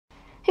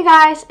Hey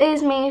guys, it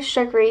is me,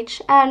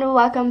 Reach, and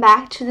welcome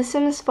back to The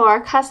Sims 4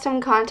 Custom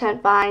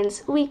Content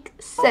Finds Week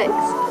 6.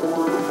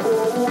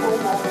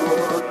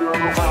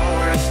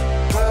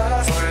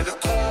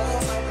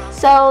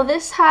 So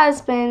this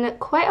has been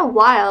quite a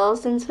while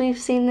since we've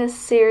seen this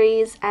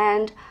series,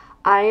 and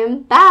I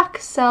am back.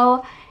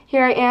 So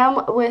here I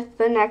am with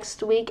the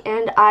next week,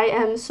 and I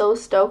am so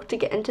stoked to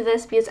get into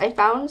this because I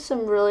found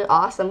some really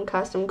awesome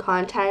custom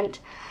content.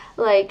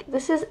 Like,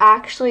 this is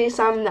actually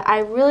something that I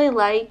really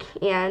like,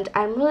 and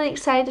I'm really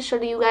excited to show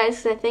to you guys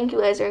because I think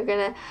you guys are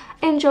going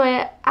to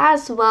enjoy it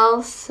as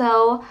well.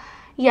 So,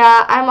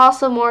 yeah, I'm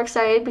also more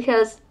excited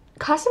because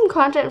custom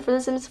content for The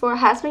Sims 4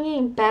 has been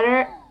getting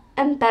better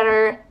and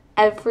better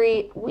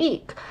every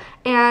week,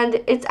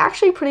 and it's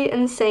actually pretty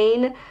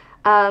insane.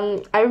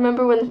 I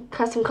remember when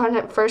custom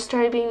content first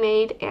started being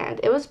made,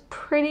 and it was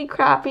pretty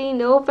crappy.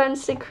 No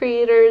offense to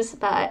creators,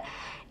 but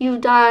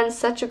you've done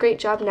such a great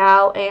job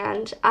now,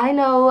 and I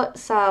know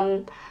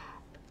some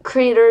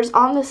creators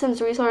on the Sims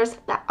resource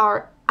that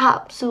are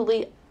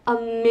absolutely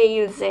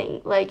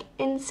amazing. Like,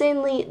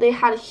 insanely, they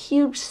had a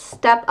huge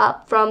step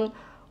up from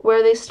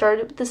where they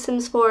started with the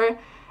Sims 4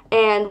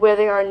 and where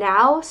they are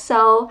now.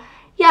 So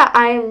yeah,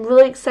 I'm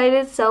really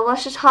excited. So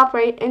let's just hop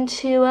right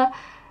into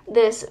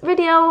this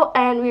video,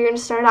 and we're going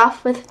to start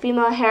off with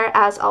female hair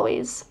as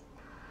always.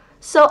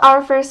 So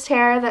our first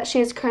hair that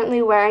she is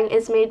currently wearing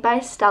is made by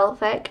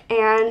Stealthic,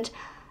 and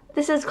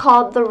this is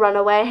called the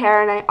Runaway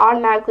hair, and I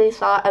automatically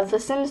thought of the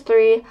Sims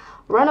 3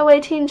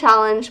 Runaway Teen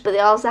Challenge, but they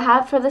also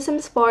have for the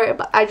Sims 4,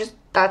 but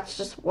that's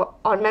just what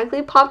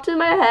automatically popped in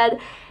my head,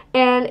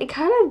 and it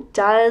kind of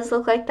does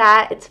look like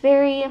that. It's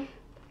very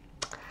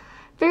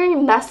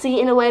messy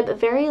in a way, but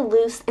very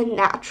loose and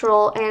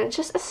natural, and it's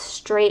just a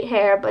straight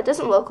hair, but it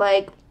doesn't look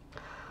like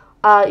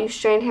you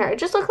straighten hair. It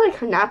just looks like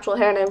her natural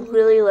hair, and I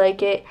really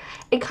like it.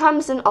 It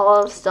comes in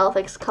all of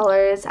Stealthic's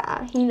colors.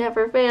 He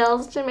never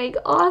fails to make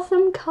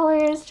awesome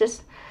colors.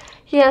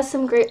 He has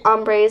some great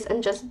ombres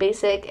and just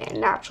basic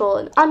and natural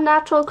and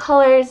unnatural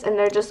colors, and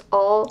they're just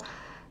all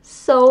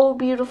so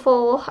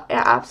beautiful. I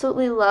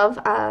absolutely love,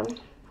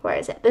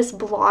 this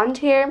blonde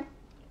here,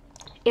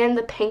 and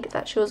the pink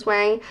that she was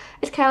wearing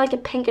is kind of like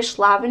a pinkish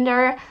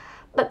lavender,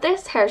 but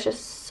this hair is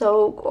just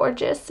so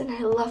gorgeous, and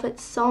I love it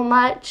so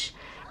much.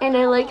 And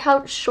I like how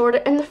it's shorter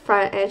in the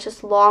front and it's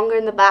just longer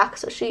in the back,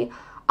 so she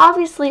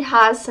obviously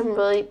has some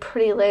really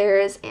pretty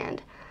layers,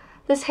 and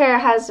this hair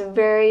has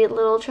very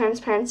little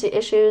transparency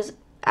issues.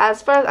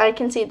 As far as I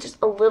can see, just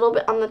a little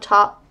bit on the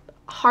top,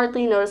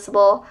 hardly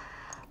noticeable,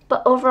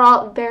 but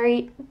overall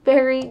very,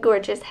 very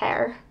gorgeous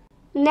hair.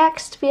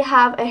 Next, we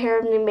have a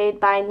hair made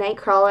by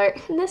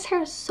Nightcrawler, and this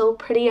hair is so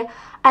pretty.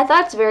 I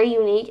thought it's very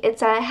unique.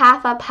 It's a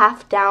half up,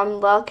 half down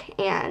look,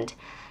 and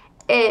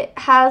it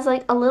has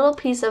like a little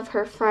piece of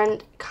her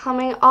front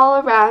coming all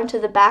around to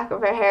the back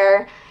of her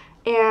hair,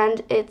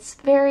 and it's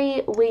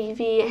very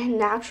wavy and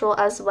natural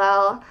as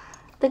well.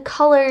 The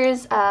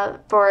colors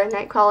for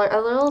Nightcrawler are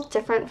a little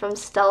different from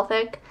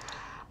Stealthic,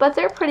 but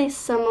they're pretty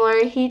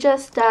similar. He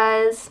just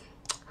does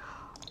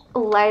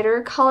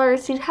lighter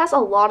colors. He has a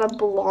lot of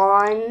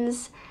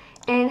blondes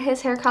in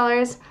his hair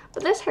colors,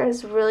 but this hair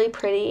is really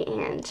pretty,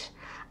 and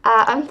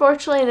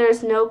unfortunately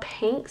there's no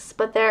pinks,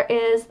 but there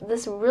is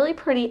this really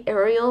pretty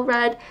Ariel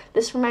red.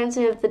 This reminds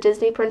me of the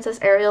Disney Princess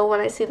Ariel when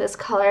I see this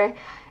color,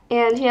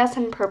 and he has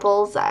some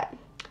purples that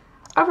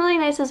are really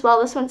nice as well.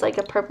 This one's like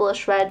a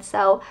purplish red,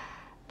 so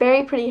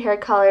very pretty hair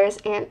colors,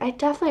 and I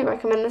definitely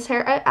recommend this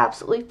hair. I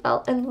absolutely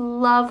fell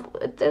in love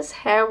with this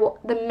hair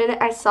the minute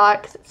I saw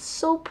it because it's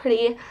so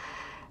pretty.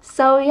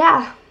 So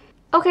yeah.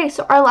 Okay,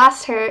 so our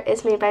last hair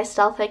is made by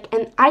Stealthic,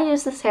 and I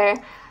use this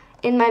hair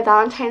in my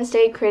Valentine's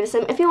Day Create a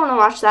Sim. If you want to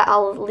watch that,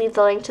 I'll leave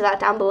the link to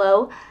that down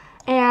below.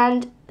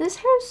 And this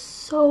hair is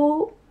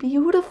so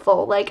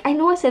beautiful. Like, I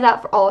know I say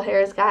that for all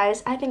hairs,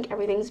 guys. I think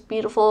everything's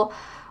beautiful.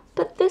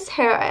 But this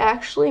hair, I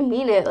actually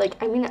mean it. Like,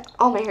 I mean it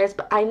all my hairs,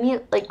 but I mean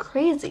it like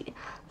crazy.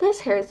 This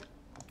hair is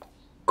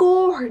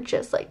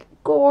gorgeous. Like,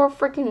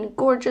 freaking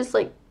gorgeous.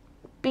 Like,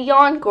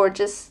 beyond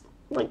gorgeous.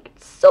 Like,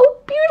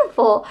 so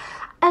beautiful.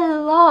 I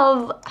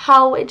love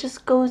how it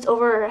just goes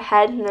over her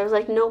head, and there's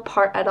like no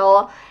part at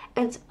all.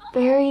 And it's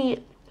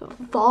very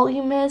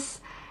voluminous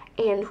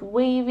and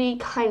wavy,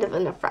 kind of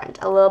in the front,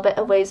 a little bit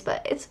of waves,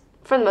 but it's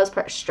for the most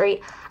part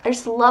straight. I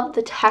just love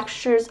the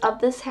textures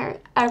of this hair and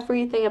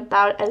everything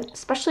about it. I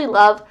especially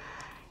love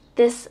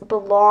this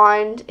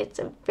blonde. It's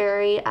a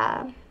very,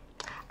 I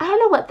don't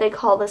know what they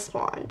call this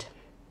blonde.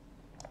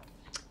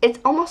 It's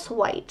almost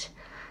white,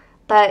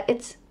 but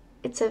it's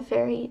a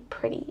very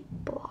pretty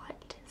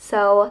blonde.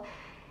 So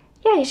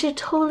yeah, you should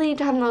totally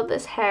download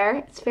this hair.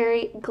 It's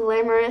very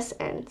glamorous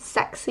and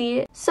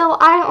sexy. So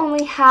I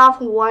only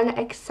have one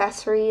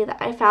accessory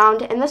that I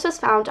found, and this was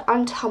found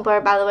on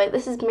Tumblr, by the way.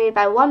 This is made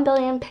by 1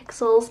 Billion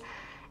Pixels,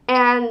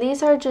 and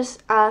these are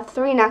just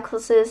 3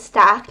 necklaces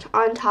stacked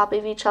on top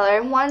of each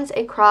other. One's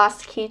a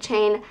cross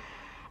keychain,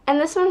 and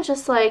this one's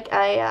just like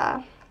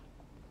a,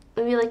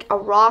 maybe like a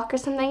rock or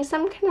something.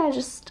 Some kind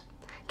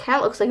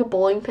of looks like a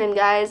bowling pin,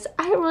 guys.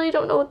 I really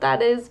don't know what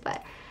that is,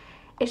 but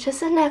It's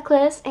just a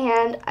necklace,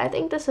 and I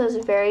think this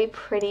is very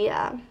pretty.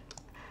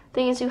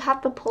 Thing is, you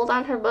have to pull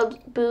down her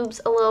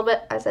boobs a little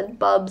bit. I said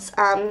bubs,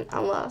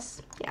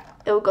 unless, yeah,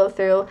 it will go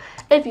through.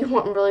 If you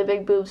want really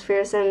big boobs for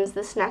your Sims,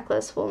 this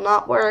necklace will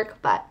not work,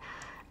 but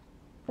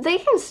they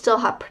can still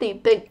have pretty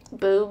big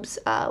boobs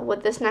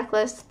with this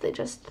necklace. They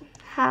just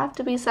have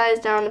to be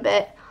sized down a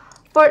bit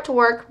for it to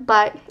work,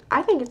 but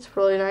I think it's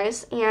really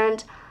nice,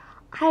 and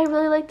I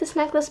really like this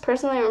necklace.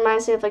 Personally, it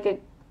reminds me of like a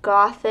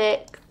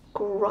gothic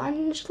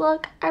grunge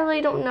look. I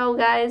really don't know,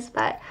 guys,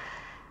 but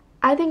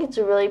I think it's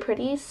really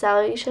pretty,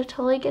 so you should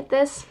totally get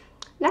this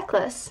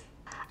necklace.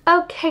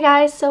 Okay,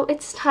 guys, so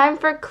it's time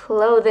for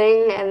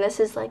clothing, and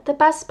this is like the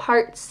best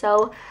part.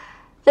 So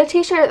the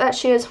t-shirt that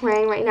she is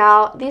wearing right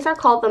now, these are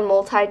called the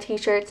multi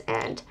t-shirts,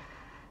 and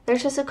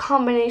there's just a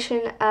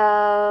combination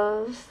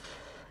of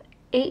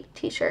 8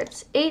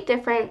 t-shirts, 8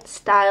 different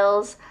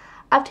styles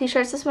of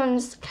t-shirts. This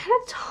one's kind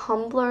of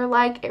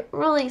Tumblr-like. It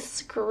really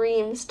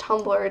screams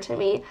Tumblr to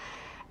me.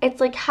 It's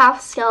like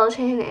half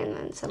skeleton and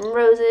then some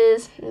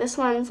roses. And this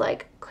one's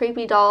like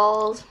creepy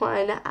dolls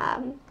one.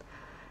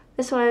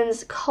 This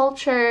one's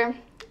culture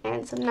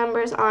and some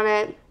numbers on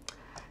it.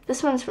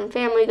 This one's from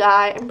Family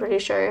Guy, I'm pretty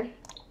sure.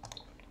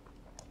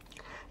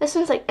 This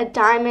one's like a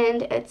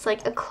diamond. It's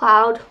like a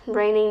cloud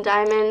raining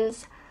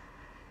diamonds.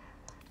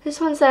 This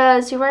one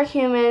says, "You are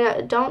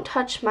human, don't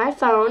touch my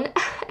phone."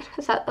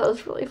 I thought that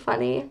was really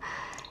funny.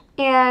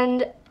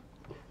 And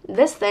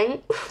this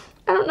thing,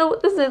 I don't know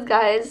what this is,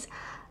 guys.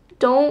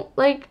 Don't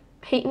like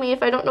hate me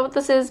if I don't know what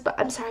this is, but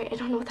I'm sorry, I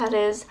don't know what that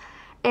is.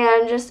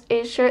 And just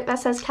a shirt that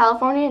says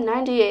California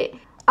 98.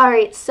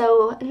 Alright,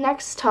 so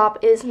next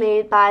top is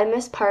made by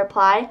Miss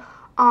Parply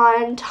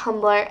on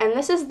Tumblr, and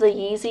this is the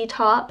Yeezy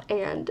top,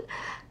 and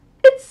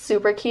it's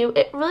super cute.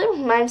 It really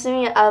reminds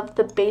me of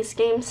the base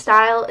game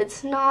style. It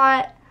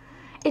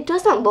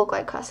doesn't look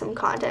like custom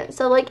content.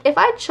 So like if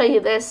I'd show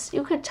you this,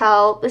 you could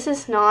tell this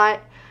is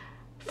not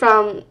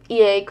from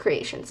EA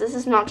Creations. This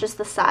is not just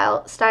the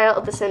style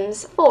of The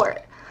Sims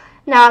 4.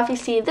 Now if you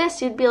see this,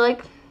 you'd be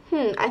like,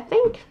 I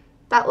think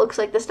that looks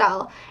like the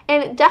style.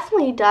 And it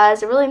definitely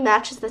does. It really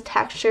matches the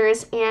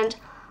textures, and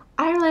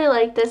I really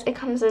like this. It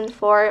comes in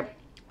 4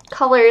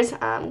 colors.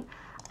 I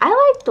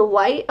like the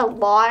white a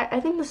lot.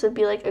 I think this would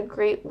be like a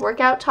great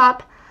workout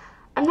top.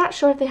 I'm not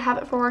sure if they have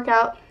it for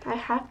workout. I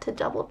have to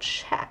double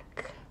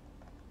check.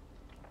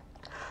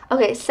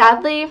 Okay,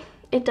 sadly,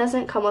 it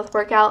doesn't come with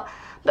workout.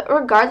 But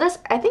regardless,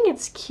 I think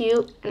it's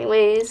cute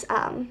anyways.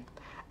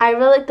 I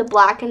really like the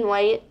black and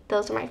white.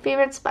 Those are my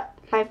favorites, but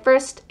my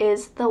first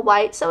is the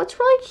white. So it's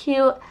really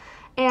cute,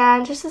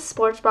 and just a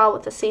sports bra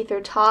with a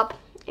see-through top.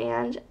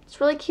 And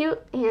it's really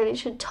cute, and you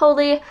should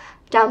totally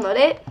download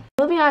it.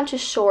 Moving on to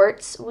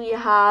shorts, we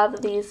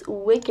have these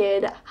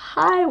wicked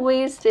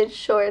high-waisted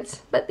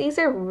shorts, but these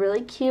are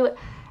really cute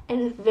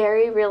and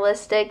very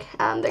realistic.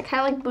 They're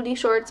kind of like booty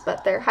shorts,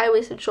 but they're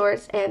high-waisted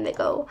shorts, and they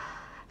go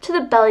to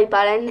the belly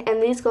button,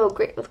 and these go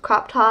great with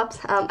crop tops.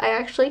 I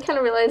actually kind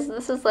of realized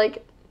this is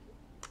like,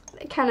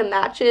 it kind of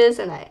matches,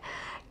 and it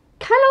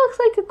kind of looks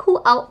like a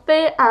cool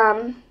outfit.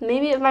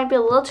 Maybe it might be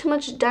a little too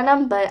much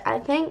denim, but I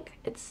think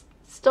it's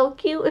still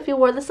cute if you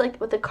wore this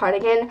like with a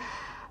cardigan.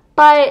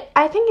 But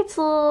I think it's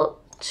a little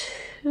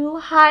too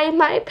high in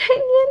my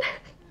opinion.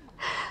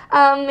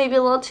 Maybe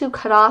a little too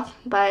cut off,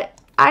 but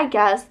I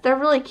guess they're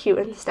really cute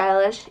and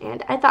stylish,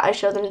 and I thought I'd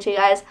show them to you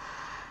guys.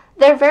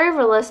 They're very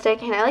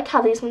realistic, and I like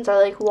how these ones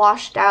are like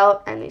washed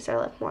out, and these are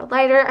like more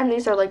lighter, and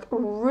these are like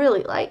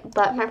really light.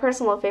 But my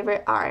personal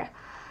favorite are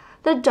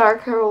the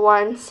darker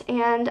ones,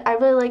 and I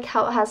really like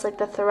how it has like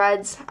the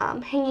threads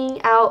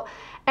hanging out,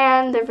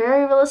 and they're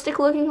very realistic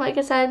looking, like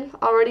I said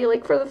already,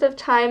 like for the 5th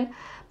time.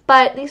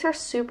 But these are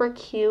super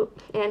cute,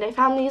 and I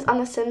found these on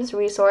the Sims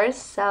resource,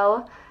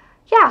 so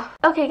yeah.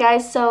 Okay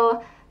guys,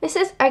 so this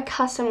is a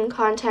custom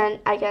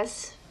content, I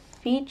guess,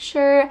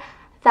 feature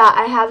that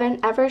I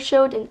haven't ever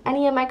showed in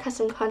any of my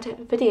custom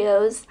content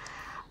videos.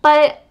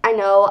 But I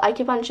know I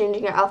keep on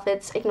changing your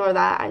outfits. Ignore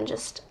that. I'm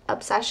just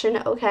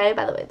obsession. Okay,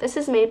 by the way, this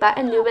is made by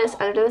Anubis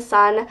Under the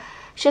Sun.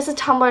 She has a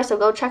Tumblr, so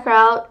go check her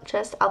out.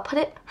 I'll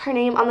put her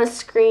name on the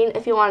screen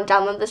if you want to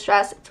download this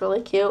dress. It's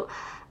really cute.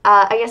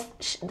 I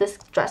guess this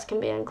dress can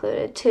be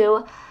included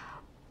too.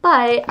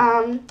 But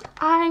I'm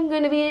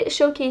going to be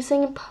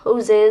showcasing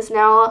poses.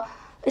 Now,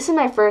 this is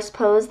my first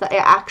pose that I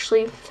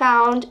actually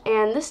found,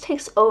 and this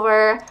takes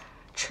over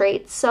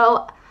traits.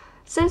 So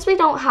since we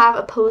don't have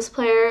a pose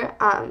player,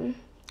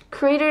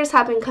 creators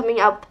have been coming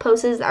out with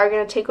poses that are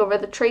going to take over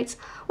the traits,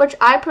 which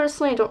I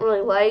personally don't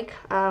really like.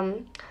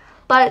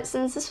 But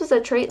since this was a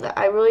trait that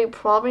I really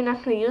probably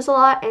not going to use a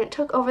lot, and it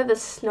took over the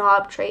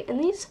snob trait, and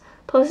these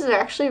poses are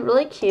actually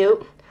really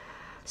cute.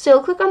 So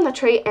you'll click on the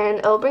trait and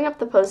it'll bring up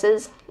the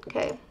poses.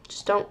 Okay,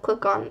 just don't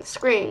click on the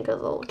screen because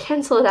it'll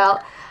cancel it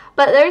out.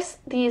 But there's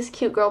these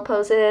cute girl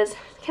poses,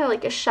 kind of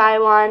like a shy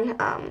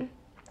one,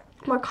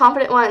 more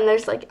confident one, and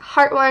there's like a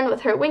heart one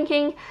with her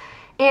winking,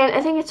 and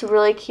I think it's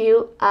really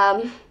cute.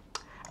 And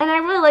I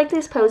really like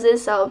these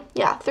poses, so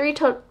yeah, 3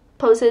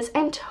 poses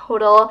in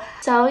total.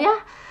 So yeah,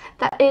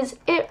 that is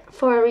it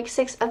for week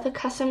 6 of the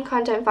custom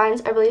content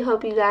finds. I really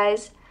hope you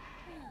guys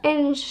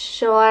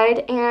enjoyed,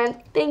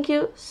 and thank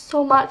you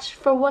so much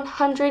for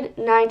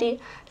 190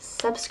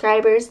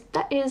 subscribers.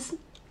 That is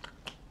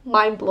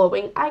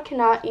mind-blowing. I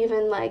cannot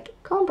even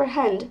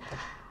comprehend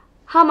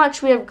how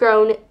much we have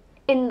grown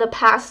in the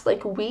past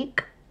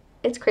week.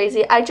 It's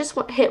crazy. I just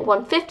hit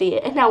 150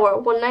 and now we're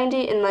at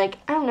 190 in I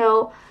don't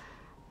know,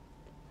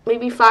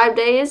 maybe 5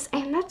 days,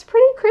 and that's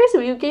pretty crazy.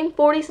 We gained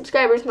 40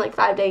 subscribers in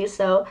 5 days,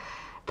 so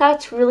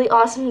that's really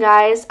awesome,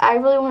 guys. I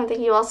really want to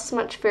thank you all so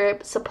much for your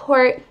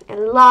support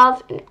and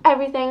love and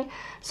everything.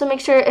 So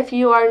make sure if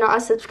you are not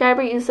a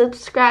subscriber, you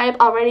subscribe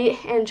already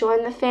and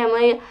join the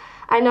family.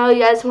 I know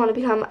you guys want to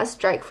become a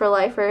Strike for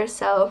Lifer,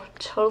 so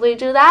totally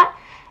do that.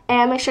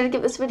 And make sure to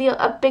give this video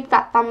a big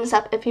fat thumbs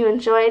up if you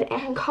enjoyed,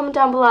 and comment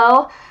down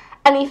below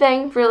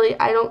anything, really.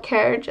 I don't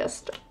care,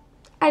 just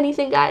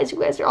anything, guys. You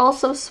guys are all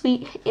so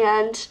sweet,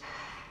 and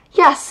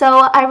yeah,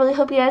 so I really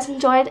hope you guys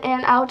enjoyed,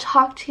 and I'll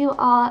talk to you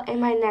all in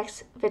my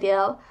next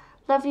video.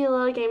 Love you,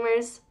 little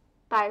gamers.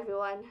 Bye,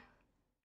 everyone.